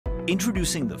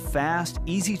Introducing the fast,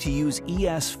 easy-to-use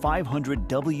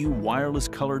ES500W wireless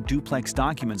color duplex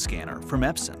document scanner from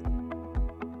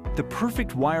Epson. The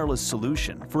perfect wireless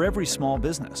solution for every small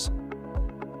business.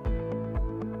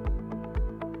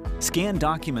 Scan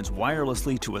documents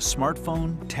wirelessly to a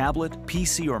smartphone, tablet,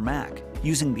 PC, or Mac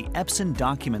using the Epson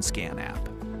Document Scan app.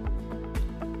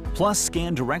 Plus,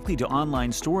 scan directly to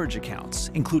online storage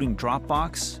accounts, including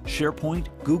Dropbox, SharePoint,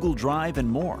 Google Drive, and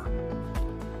more.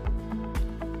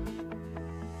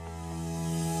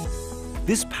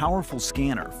 This powerful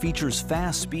scanner features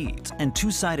fast speeds and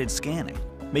two-sided scanning,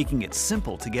 making it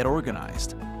simple to get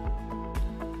organized.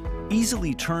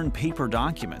 Easily turn paper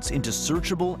documents into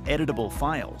searchable, editable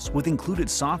files with included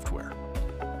software.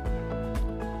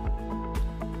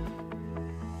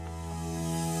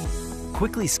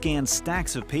 Quickly scan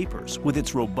stacks of papers with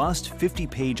its robust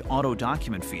 50-page auto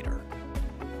document feeder.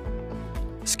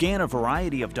 Scan a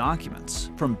variety of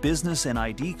documents, from business and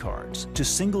ID cards to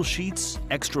single sheets,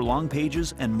 extra long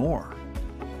pages, and more.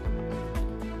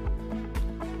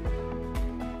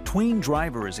 Twain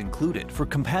Driver is included for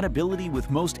compatibility with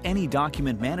most any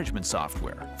document management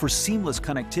software for seamless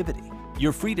connectivity.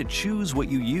 You're free to choose what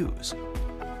you use.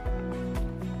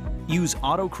 Use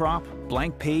auto crop,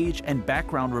 blank page, and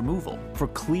background removal for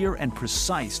clear and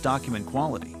precise document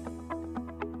quality.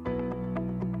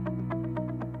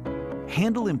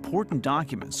 Handle important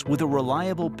documents with a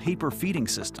reliable paper feeding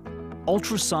system.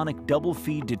 Ultrasonic double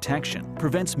feed detection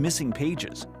prevents missing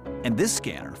pages, and this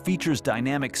scanner features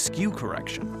dynamic skew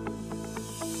correction.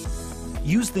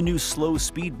 Use the new slow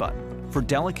speed button for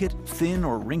delicate, thin,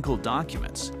 or wrinkled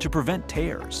documents to prevent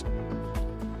tears.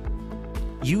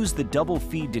 Use the double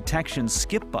feed detection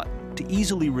skip button to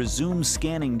easily resume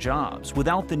scanning jobs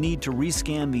without the need to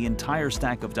rescan the entire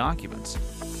stack of documents.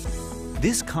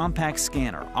 This compact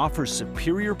scanner offers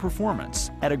superior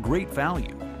performance at a great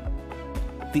value.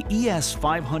 The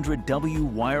ES500W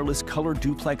wireless color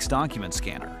duplex document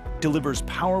scanner delivers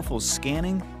powerful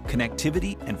scanning,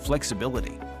 connectivity, and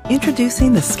flexibility.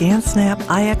 Introducing the ScanSnap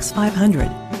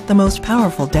iX500, the most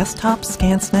powerful desktop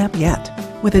ScanSnap yet.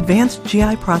 With advanced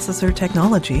GI processor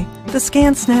technology, the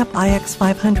ScanSnap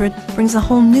iX500 brings a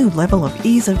whole new level of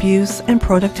ease of use and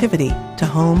productivity to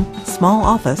home, small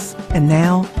office, and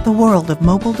now the world of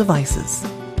mobile devices.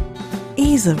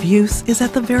 Ease of use is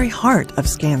at the very heart of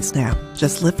ScanSnap.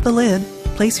 Just lift the lid,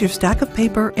 place your stack of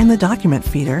paper in the document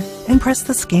feeder, and press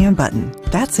the scan button.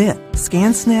 That's it.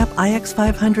 ScanSnap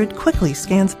iX500 quickly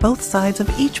scans both sides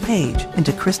of each page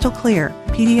into crystal clear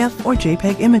PDF or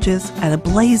JPEG images at a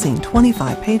blazing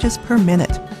 25 pages per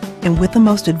minute. And with the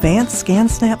most advanced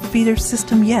ScanSnap feeder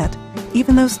system yet,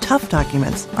 even those tough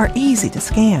documents are easy to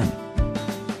scan.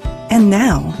 And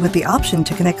now, with the option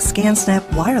to connect ScanSnap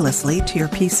wirelessly to your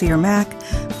PC or Mac,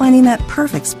 finding that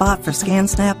perfect spot for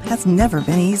ScanSnap has never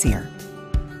been easier.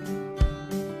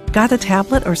 Got a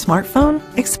tablet or smartphone?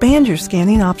 Expand your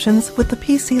scanning options with the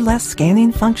PC-less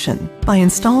scanning function. By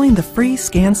installing the free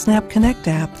ScanSnap Connect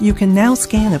app, you can now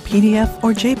scan a PDF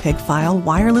or JPEG file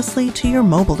wirelessly to your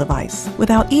mobile device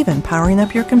without even powering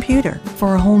up your computer,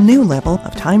 for a whole new level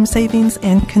of time savings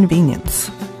and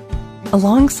convenience.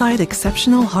 Alongside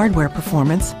exceptional hardware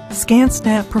performance,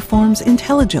 ScanSnap performs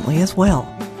intelligently as well.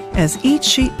 As each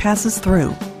sheet passes through,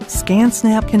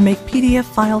 ScanSnap can make PDF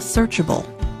files searchable,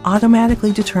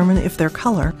 automatically determine if their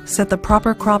color, set the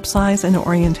proper crop size and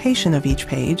orientation of each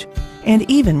page, and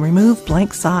even remove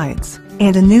blank sides.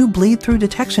 And a new bleed-through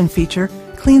detection feature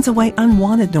cleans away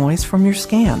unwanted noise from your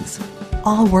scans,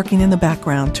 all working in the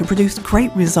background to produce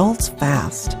great results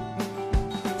fast.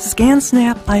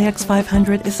 ScanSnap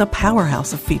iX500 is a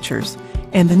powerhouse of features,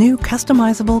 and the new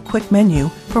customizable quick menu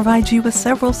provides you with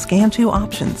several Scan To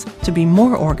options to be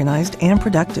more organized and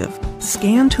productive.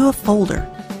 Scan to a folder,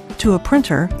 to a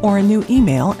printer or a new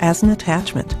email as an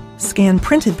attachment. Scan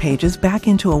printed pages back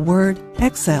into a Word,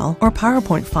 Excel, or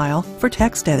PowerPoint file for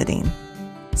text editing.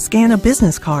 Scan a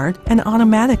business card and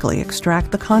automatically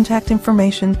extract the contact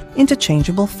information into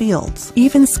changeable fields.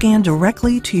 Even scan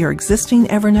directly to your existing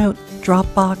Evernote,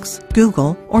 Dropbox,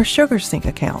 Google, or SugarSync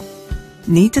account.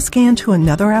 Need to scan to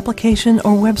another application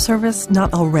or web service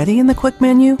not already in the quick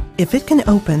menu? If it can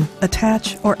open,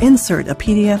 attach, or insert a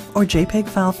PDF or JPEG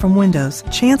file from Windows,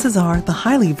 chances are the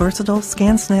highly versatile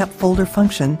ScanSnap folder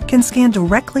function can scan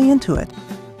directly into it.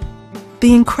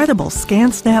 The incredible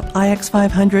ScanSnap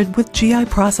iX500 with GI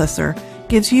processor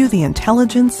gives you the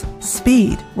intelligence,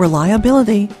 speed,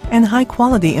 reliability, and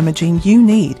high-quality imaging you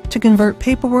need to convert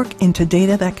paperwork into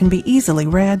data that can be easily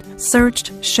read,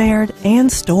 searched, shared,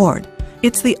 and stored.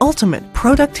 It's the ultimate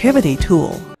productivity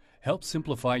tool. Help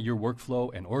simplify your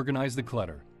workflow and organize the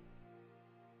clutter.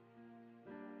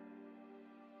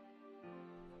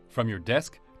 from your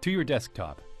desk to your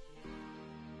desktop.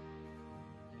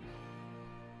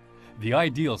 The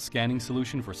ideal scanning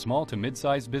solution for small to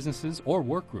mid-sized businesses or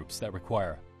work groups that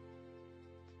require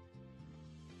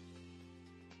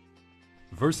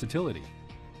versatility,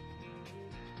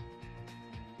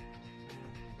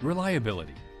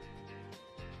 reliability,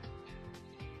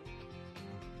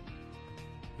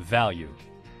 value,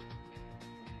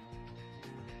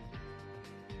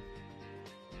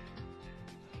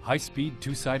 high-speed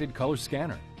two-sided color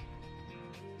scanner,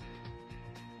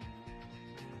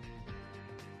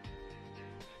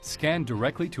 scan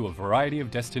directly to a variety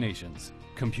of destinations,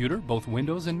 computer, both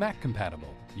Windows and Mac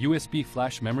compatible, USB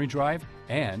flash memory drive,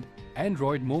 and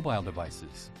Android mobile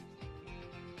devices.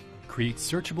 Create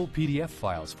searchable PDF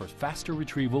files for faster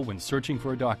retrieval when searching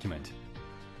for a document.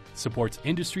 Supports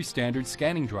industry-standard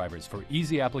scanning drivers for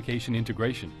easy application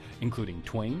integration, including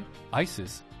Twain,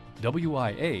 ISIS,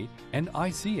 WIA, and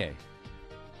ICA.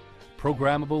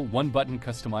 Programmable one-button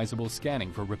customizable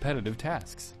scanning for repetitive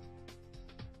tasks.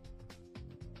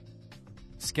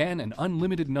 Scan an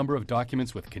unlimited number of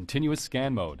documents with continuous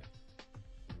scan mode.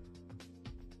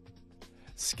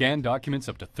 Scan documents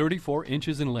up to 34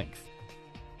 inches in length.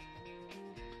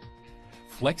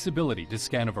 Flexibility to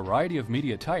scan a variety of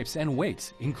media types and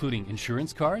weights, including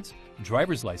insurance cards,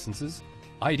 driver's licenses,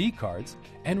 ID cards,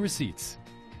 and receipts.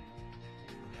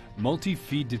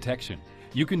 Multi-feed detection.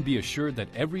 You can be assured that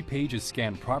every page is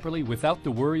scanned properly without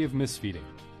the worry of misfeeding.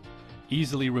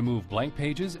 Easily remove blank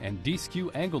pages and deskew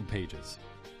angled pages,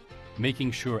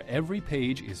 making sure every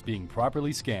page is being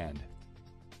properly scanned.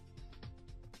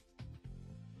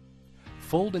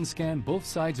 Fold and scan both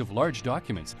sides of large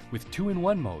documents with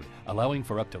 2-in-1 mode, allowing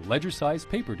for up to ledger-sized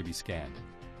paper to be scanned.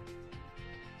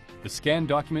 The scanned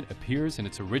document appears in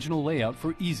its original layout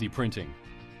for easy printing.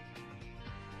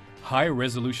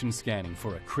 High-resolution scanning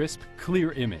for a crisp,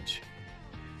 clear image.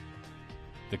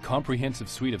 The comprehensive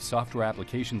suite of software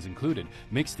applications included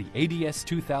makes the ADS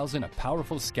 2000 a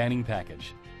powerful scanning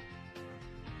package.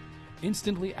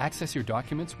 Instantly access your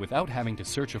documents without having to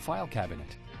search a file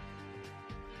cabinet.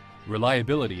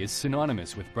 Reliability is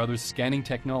synonymous with Brothers scanning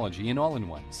technology in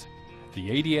all-in-ones.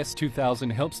 The ADS 2000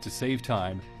 helps to save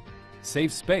time,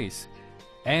 save space,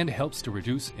 and helps to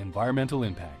reduce environmental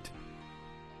impact.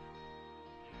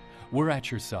 We're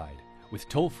at your side with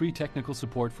toll-free technical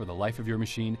support for the life of your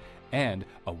machine and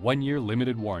a 1-year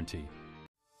limited warranty.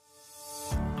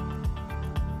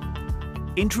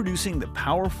 Introducing the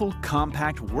powerful,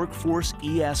 compact Workforce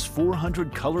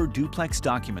ES400 Color Duplex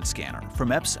Document Scanner from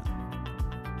Epson.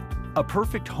 A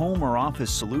perfect home or office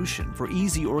solution for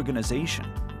easy organization.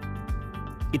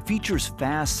 It features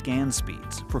fast scan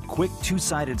speeds for quick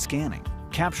two-sided scanning,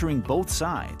 capturing both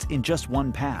sides in just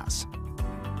one pass.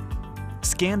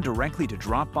 Scan directly to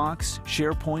Dropbox,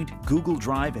 SharePoint, Google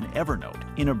Drive, and Evernote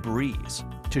in a breeze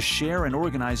to share and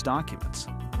organize documents.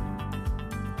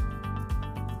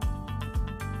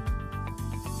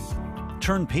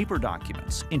 Turn paper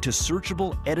documents into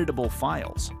searchable, editable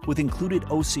files with included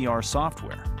OCR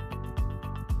software.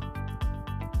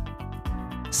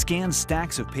 Scan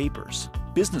stacks of papers,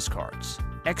 business cards,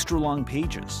 extra long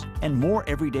pages, and more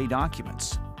everyday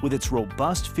documents with its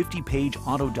robust 50-page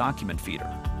auto document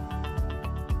feeder.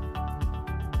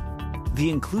 The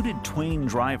included Twain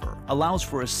driver allows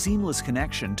for a seamless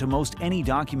connection to most any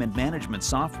document management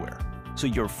software, so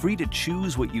you're free to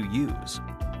choose what you use.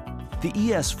 The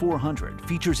ES400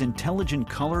 features intelligent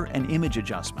color and image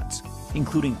adjustments,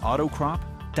 including auto crop,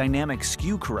 dynamic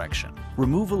skew correction,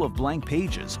 removal of blank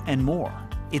pages, and more.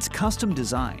 It's custom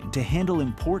designed to handle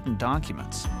important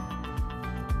documents.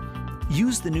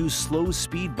 Use the new slow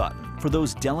speed button for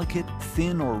those delicate,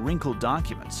 thin, or wrinkled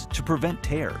documents to prevent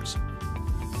tears.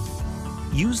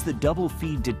 Use the double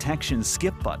feed detection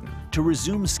skip button to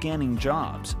resume scanning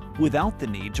jobs without the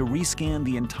need to rescan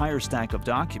the entire stack of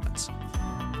documents.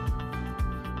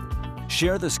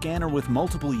 Share the scanner with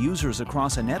multiple users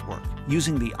across a network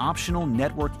using the optional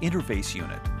network interface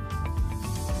unit.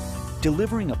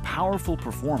 Delivering a powerful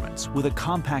performance with a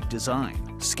compact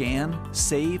design, scan,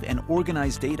 save, and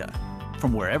organize data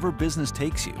from wherever business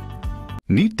takes you.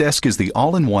 NeatDesk is the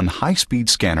all-in-one high-speed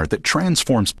scanner that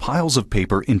transforms piles of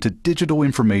paper into digital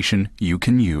information you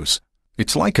can use.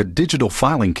 It's like a digital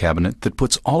filing cabinet that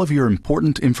puts all of your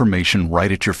important information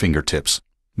right at your fingertips.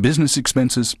 Business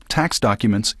expenses, tax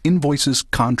documents, invoices,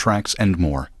 contracts, and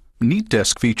more.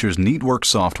 NeatDesk features NeatWorks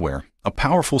software, a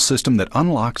powerful system that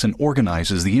unlocks and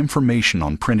organizes the information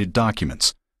on printed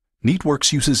documents.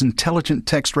 NeatWorks uses intelligent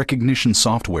text recognition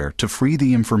software to free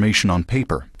the information on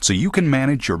paper so you can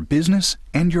manage your business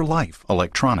and your life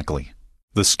electronically.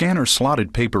 The scanner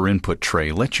slotted paper input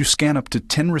tray lets you scan up to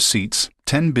 10 receipts,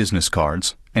 10 business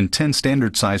cards and 10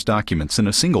 standard-sized documents in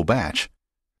a single batch.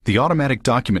 The automatic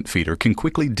document feeder can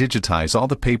quickly digitize all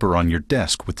the paper on your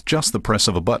desk with just the press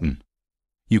of a button.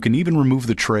 You can even remove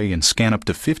the tray and scan up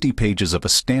to 50 pages of a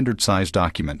standard-sized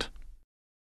document.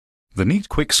 The Neat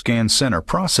Quick Scan Center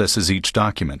processes each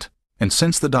document, and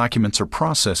since the documents are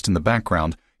processed in the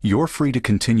background, you're free to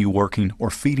continue working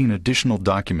or feeding additional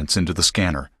documents into the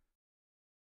scanner.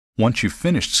 Once you've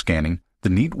finished scanning, the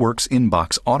NeatWorks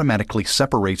inbox automatically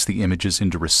separates the images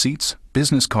into receipts,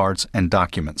 business cards, and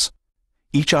documents.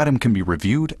 Each item can be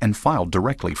reviewed and filed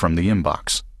directly from the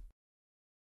inbox.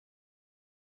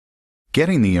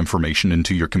 Getting the information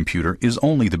into your computer is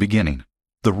only the beginning.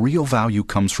 The real value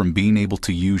comes from being able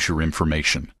to use your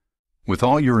information. With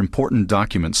all your important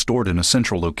documents stored in a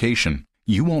central location,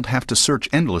 you won't have to search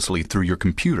endlessly through your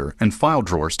computer and file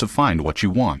drawers to find what you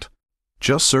want.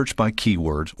 Just search by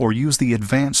keyword or use the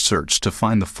advanced search to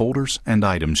find the folders and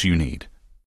items you need.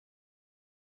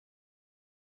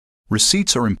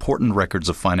 Receipts are important records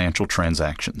of financial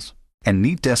transactions, and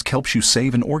NeatDesk helps you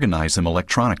save and organize them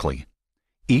electronically.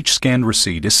 Each scanned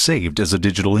receipt is saved as a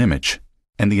digital image,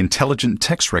 and the intelligent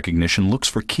text recognition looks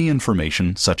for key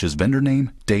information such as vendor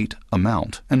name, date,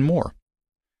 amount, and more.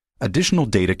 Additional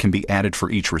data can be added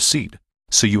for each receipt,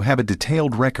 so you have a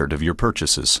detailed record of your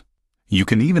purchases. You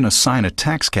can even assign a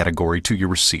tax category to your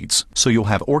receipts, so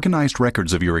you'll have organized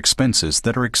records of your expenses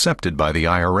that are accepted by the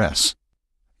IRS.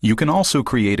 You can also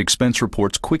create expense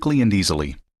reports quickly and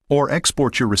easily, or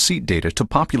export your receipt data to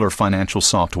popular financial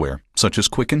software such as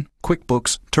Quicken,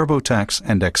 QuickBooks, TurboTax,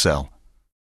 and Excel.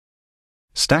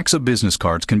 Stacks of business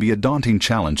cards can be a daunting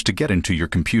challenge to get into your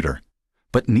computer,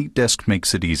 but NeatDesk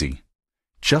makes it easy.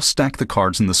 Just stack the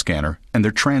cards in the scanner and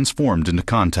they're transformed into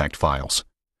contact files.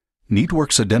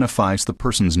 NeatWorks identifies the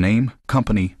person's name,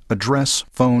 company, address,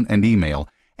 phone, and email,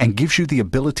 and gives you the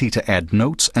ability to add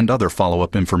notes and other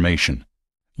follow-up information.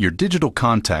 Your digital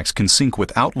contacts can sync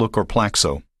with Outlook or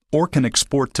Plaxo, or can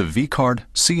export to vCard,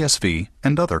 CSV,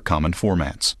 and other common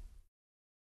formats.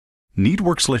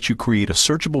 NeatWorks lets you create a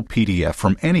searchable PDF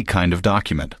from any kind of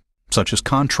document, such as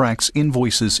contracts,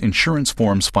 invoices, insurance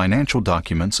forms, financial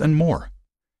documents, and more.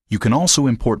 You can also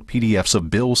import PDFs of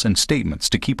bills and statements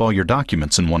to keep all your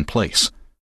documents in one place.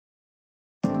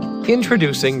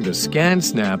 Introducing the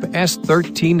ScanSnap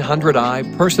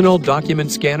S1300i Personal Document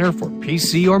Scanner for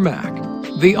PC or Mac.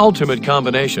 The ultimate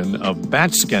combination of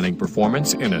batch scanning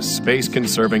performance in a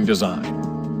space-conserving design.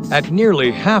 At nearly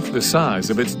half the size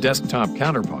of its desktop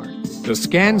counterpart, the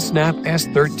ScanSnap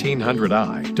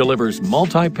S1300i delivers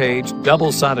multi-page,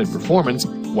 double-sided performance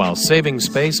while saving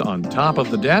space on top of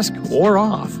the desk or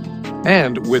off.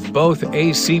 And with both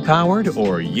AC-powered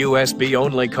or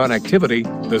USB-only connectivity,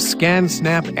 the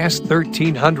ScanSnap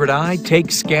S1300i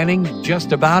takes scanning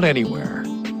just about anywhere.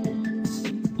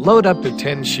 Load up to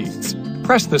 10 sheets,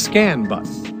 press the Scan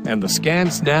button, and the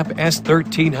ScanSnap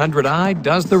S1300i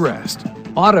does the rest,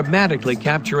 automatically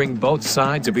capturing both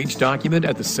sides of each document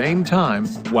at the same time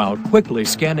while quickly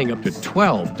scanning up to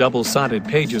 12 double-sided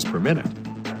pages per minute.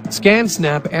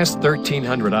 ScanSnap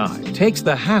S1300i takes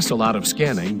the hassle out of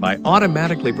scanning by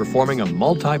automatically performing a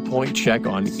multi-point check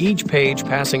on each page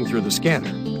passing through the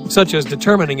scanner, such as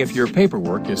determining if your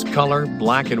paperwork is color,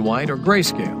 black and white, or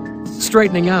grayscale,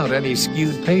 straightening out any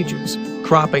skewed pages,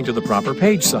 cropping to the proper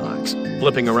page size,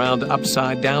 flipping around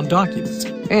upside-down documents,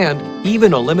 and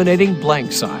even eliminating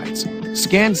blank sides.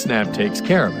 ScanSnap takes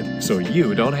care of it so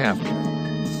you don't have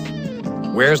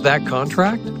to. Where's that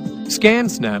contract?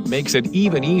 ScanSnap makes it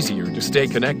even easier to stay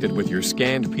connected with your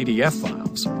scanned PDF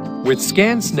files. With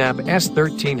ScanSnap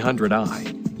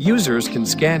S1300i, users can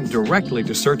scan directly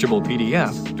to searchable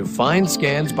PDF to find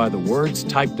scans by the words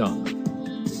typed on them.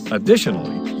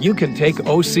 Additionally, you can take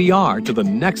OCR to the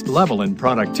next level in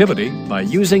productivity by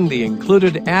using the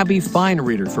included Abby Fine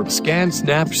Reader for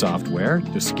ScanSnap software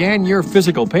to scan your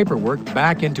physical paperwork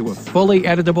back into a fully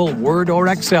editable Word or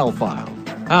Excel file.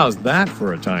 How's that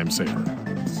for a time saver?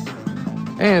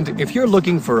 And if you're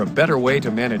looking for a better way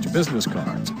to manage business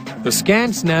cards, the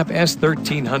ScanSnap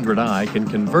S1300i can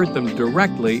convert them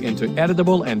directly into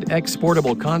editable and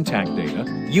exportable contact data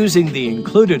using the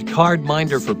included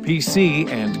CardMinder for PC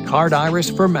and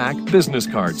CardIris for Mac business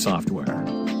card software.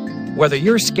 Whether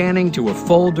you're scanning to a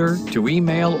folder, to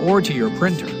email, or to your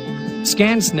printer,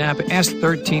 ScanSnap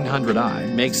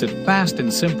S1300i makes it fast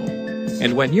and simple.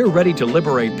 And when you're ready to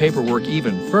liberate paperwork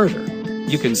even further,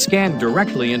 you can scan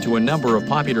directly into a number of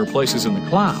popular places in the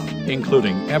cloud,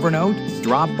 including Evernote,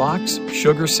 Dropbox,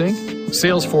 SugarSync,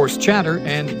 Salesforce Chatter,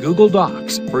 and Google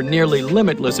Docs for nearly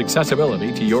limitless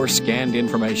accessibility to your scanned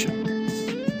information.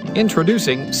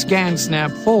 Introducing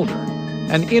ScanSnap Folder,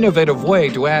 an innovative way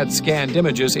to add scanned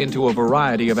images into a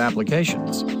variety of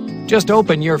applications. Just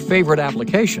open your favorite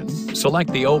application,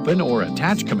 select the Open or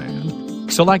Attach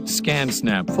command, select Scan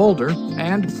Snap Folder,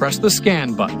 and press the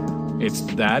Scan button. It's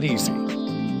that easy.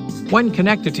 When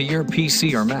connected to your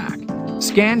PC or Mac,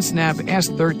 ScanSnap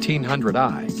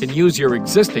S1300i can use your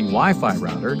existing Wi-Fi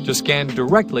router to scan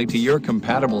directly to your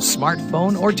compatible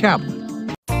smartphone or tablet.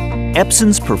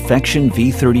 Epson's Perfection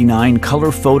V39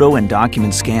 color photo and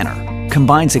document scanner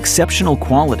combines exceptional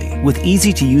quality with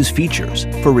easy-to-use features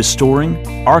for restoring,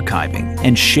 archiving,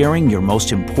 and sharing your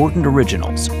most important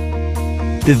originals.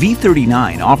 The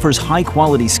V39 offers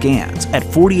high-quality scans at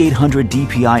 4800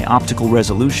 dpi optical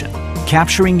resolution,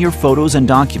 capturing your photos and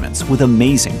documents with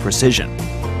amazing precision.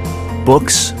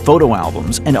 Books, photo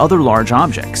albums, and other large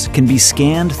objects can be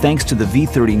scanned thanks to the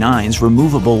V39's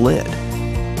removable lid.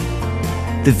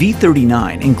 The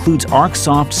V39 includes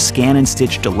ArcSoft Scan and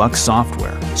Stitch Deluxe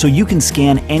software, so you can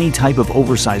scan any type of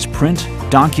oversized print,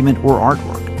 document, or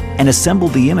artwork, and assemble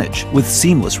the image with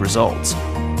seamless results.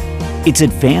 Its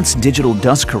advanced digital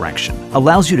dust correction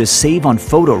allows you to save on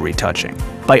photo retouching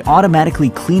by automatically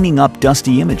cleaning up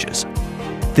dusty images.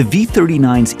 The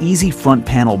V39's easy front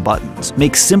panel buttons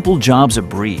make simple jobs a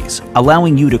breeze,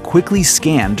 allowing you to quickly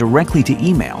scan directly to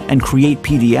email and create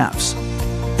PDFs.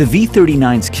 The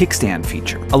V39's kickstand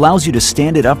feature allows you to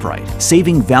stand it upright,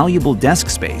 saving valuable desk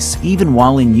space even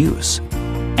while in use.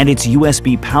 And its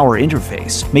USB power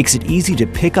interface makes it easy to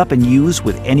pick up and use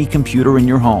with any computer in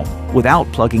your home without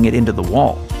plugging it into the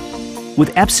wall.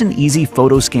 With Epson Easy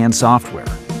Photo Scan software,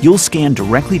 you'll scan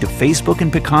directly to Facebook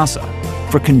and Picasa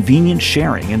for convenient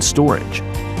sharing and storage.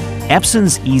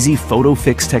 Epson's Easy Photo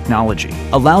Fix technology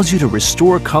allows you to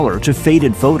restore color to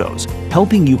faded photos,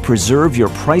 helping you preserve your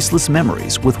priceless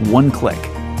memories with one click.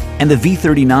 And the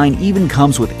V39 even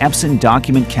comes with Epson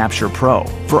Document Capture Pro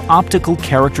for optical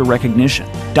character recognition,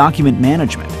 document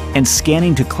management, and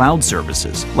scanning to cloud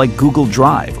services like Google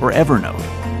Drive or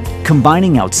Evernote.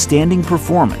 Combining outstanding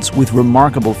performance with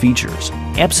remarkable features,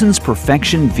 Epson's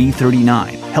Perfection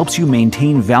V39 helps you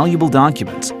maintain valuable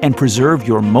documents and preserve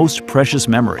your most precious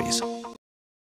memories.